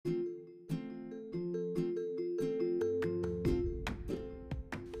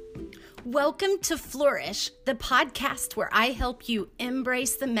Welcome to Flourish, the podcast where I help you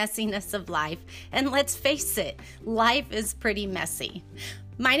embrace the messiness of life. And let's face it, life is pretty messy.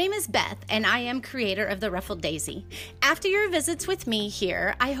 My name is Beth, and I am creator of The Ruffled Daisy. After your visits with me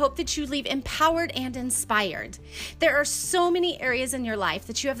here, I hope that you leave empowered and inspired. There are so many areas in your life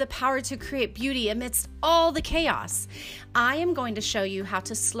that you have the power to create beauty amidst all the chaos. I am going to show you how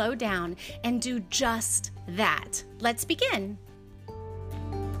to slow down and do just that. Let's begin.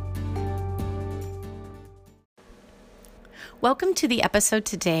 Welcome to the episode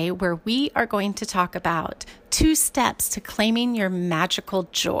today where we are going to talk about 2 steps to claiming your magical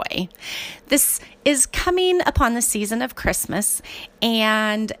joy. This is coming upon the season of Christmas,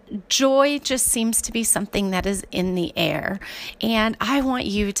 and joy just seems to be something that is in the air. And I want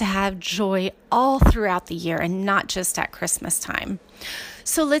you to have joy all throughout the year and not just at Christmas time.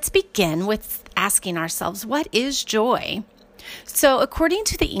 So let's begin with asking ourselves, what is joy? So according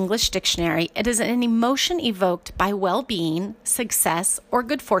to the English dictionary, it is an emotion evoked by well-being, success, or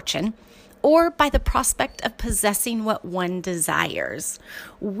good fortune, or by the prospect of possessing what one desires.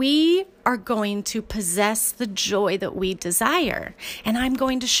 We are going to possess the joy that we desire, and I'm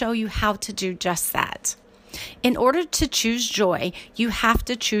going to show you how to do just that. In order to choose joy, you have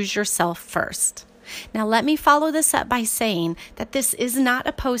to choose yourself first. Now let me follow this up by saying that this is not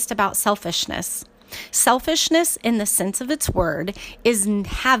a post about selfishness. Selfishness, in the sense of its word, is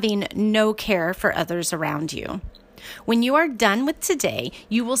having no care for others around you. When you are done with today,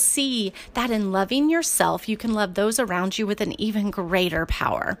 you will see that in loving yourself, you can love those around you with an even greater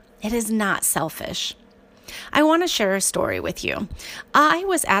power. It is not selfish. I want to share a story with you. I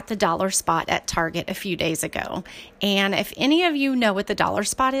was at the Dollar Spot at Target a few days ago, and if any of you know what the Dollar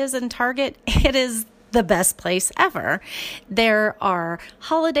Spot is in Target, it is the best place ever. There are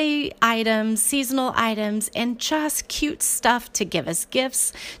holiday items, seasonal items, and just cute stuff to give as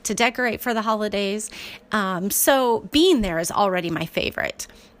gifts, to decorate for the holidays. So being there is already my favorite.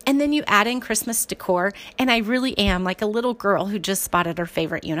 And then you add in Christmas decor, and I really am like a little girl who just spotted her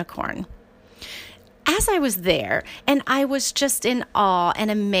favorite unicorn. As I was there, and I was just in awe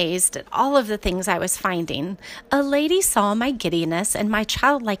and amazed at all of the things I was finding, a lady saw my giddiness and my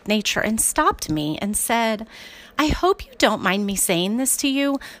childlike nature and stopped me and said, "I hope you don't mind me saying this to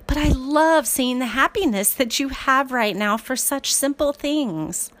you, but I love seeing the happiness that you have right now for such simple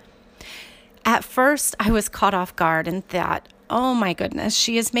things." At first, I was caught off guard and thought, oh my goodness,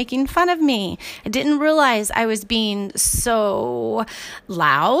 she is making fun of me. I didn't realize I was being so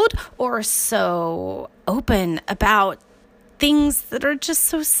loud or so open about things that are just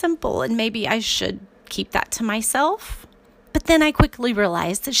so simple, and maybe I should keep that to myself. But then I quickly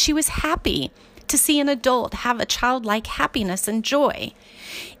realized that she was happy to see an adult have a childlike happiness and joy.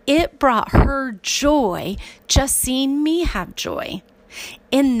 It brought her joy just seeing me have joy.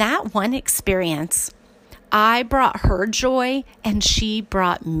 In that one experience, I brought her joy and she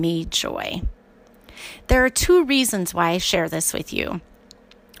brought me joy. There are 2 reasons why I share this with you.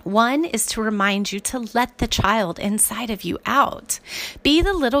 One is to remind you to let the child inside of you out. Be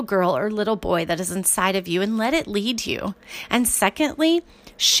the little girl or little boy that is inside of you and let it lead you. And secondly,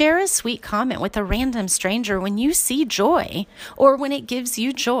 share a sweet comment with a random stranger when you see joy or when it gives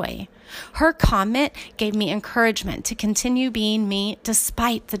you joy. Her comment gave me encouragement to continue being me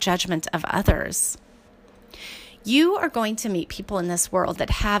despite the judgment of others. You are going to meet people in this world that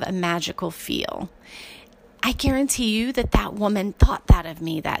have a magical feel. I guarantee you that that woman thought that of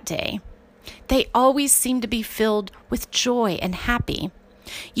me that day. They always seem to be filled with joy and happy.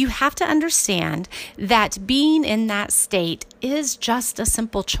 You have to understand that being in that state is just a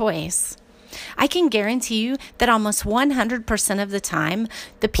simple choice. I can guarantee you that almost 100% of the time,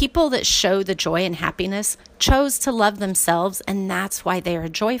 the people that show the joy and happiness chose to love themselves, and that's why they are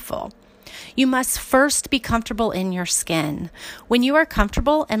joyful. You must first be comfortable in your skin. When you are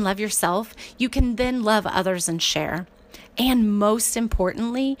comfortable and love yourself, you can then love others and share. And most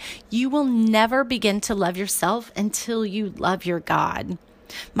importantly, you will never begin to love yourself until you love your God.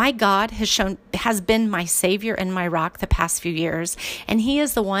 My God has been my Savior and my rock the past few years, and He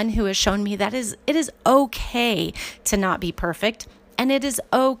is the one who has shown me that it is okay to not be perfect, and it is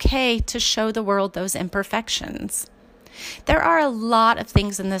okay to show the world those imperfections. There are a lot of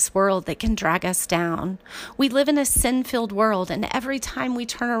things in this world that can drag us down. We live in a sin-filled world, and every time we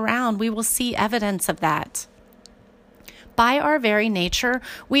turn around, we will see evidence of that. By our very nature,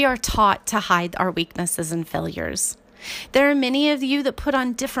 we are taught to hide our weaknesses and failures. There are many of you that put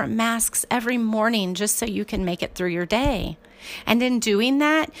on different masks every morning just so you can make it through your day. And in doing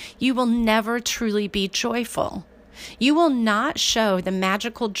that, you will never truly be joyful. You will not show the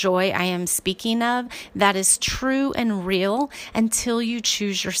magical joy I am speaking of that is true and real until you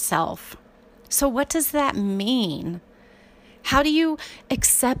choose yourself. So what does that mean? How do you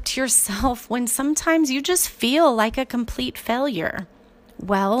accept yourself when sometimes you just feel like a complete failure?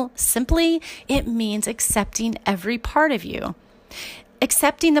 Well, simply, it means accepting every part of you.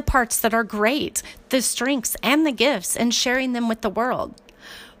 Accepting the parts that are great, the strengths and the gifts, and sharing them with the world.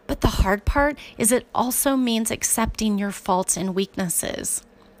 But the hard part is it also means accepting your faults and weaknesses.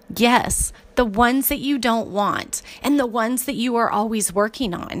 Yes, the ones that you don't want and the ones that you are always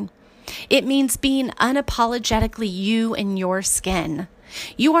working on. It means being unapologetically you in your skin.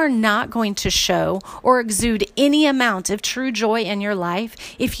 You are not going to show or exude any amount of true joy in your life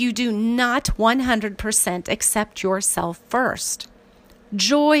if you do not 100% accept yourself first.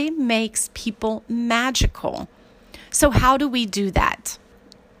 Joy makes people magical. So how do we do that?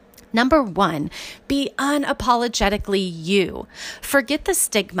 Number 1, be unapologetically you. Forget the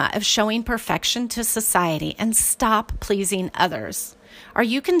stigma of showing perfection to society and stop pleasing others. Are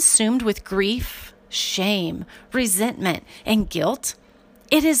you consumed with grief, shame, resentment, and guilt?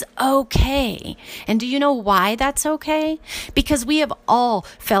 It is okay. And do you know why that's okay? Because we have all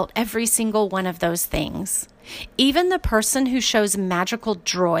felt every single one of those things. Even the person who shows magical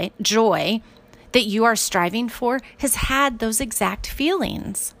joy that you are striving for has had those exact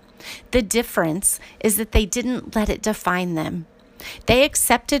feelings. The difference is that they didn't let it define them. They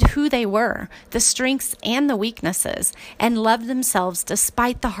accepted who they were, the strengths and the weaknesses, and loved themselves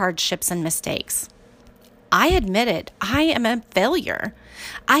despite the hardships and mistakes. I admit it, I am a failure.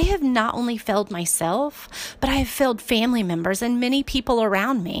 I have not only failed myself, but I have failed family members and many people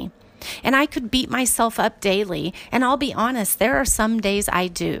around me. And I could beat myself up daily, and I'll be honest, there are some days I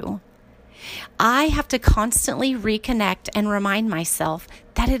do. I have to constantly reconnect and remind myself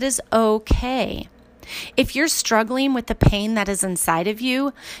that it is okay. If you're struggling with the pain that is inside of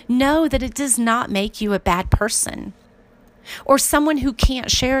you, know that it does not make you a bad person or someone who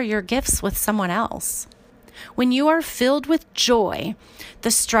can't share your gifts with someone else. When you are filled with joy,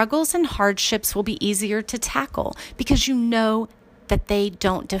 the struggles and hardships will be easier to tackle because you know that they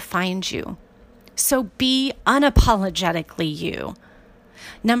don't define you. So be unapologetically you.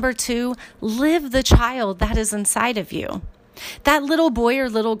 Number 2, live the child that is inside of you. That little boy or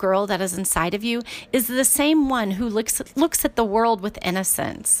little girl that is inside of you is the same one who looks at the world with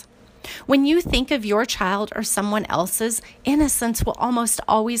innocence. When you think of your child or someone else's, innocence will almost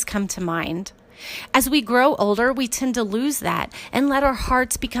always come to mind. As we grow older, we tend to lose that and let our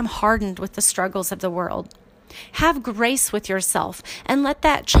hearts become hardened with the struggles of the world. Have grace with yourself and let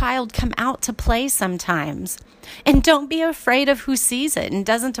that child come out to play sometimes. And don't be afraid of who sees it and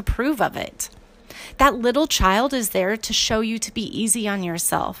doesn't approve of it. That little child is there to show you to be easy on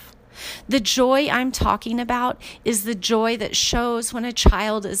yourself. The joy I'm talking about is the joy that shows when a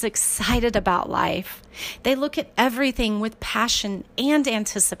child is excited about life. They look at everything with passion and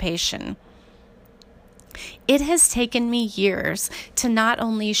anticipation. It has taken me years to not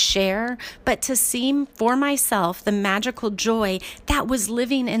only share, but to see for myself the magical joy that was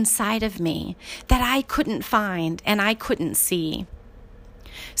living inside of me that I couldn't find and I couldn't see.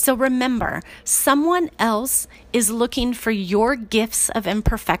 So remember, someone else is looking for your gifts of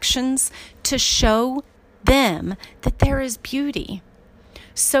imperfections to show them that there is beauty.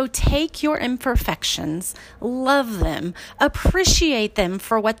 So take your imperfections, love them, appreciate them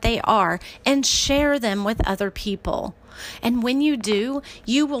for what they are, and share them with other people. And when you do,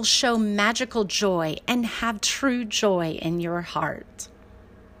 you will show magical joy and have true joy in your heart.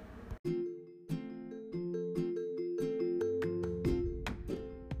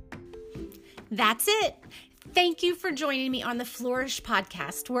 That's it. Thank you for joining me on the Flourish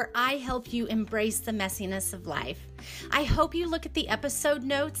podcast, where I help you embrace the messiness of life. I hope you look at the episode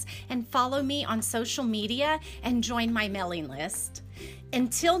notes and follow me on social media and join my mailing list.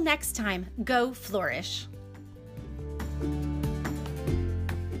 Until next time, go flourish.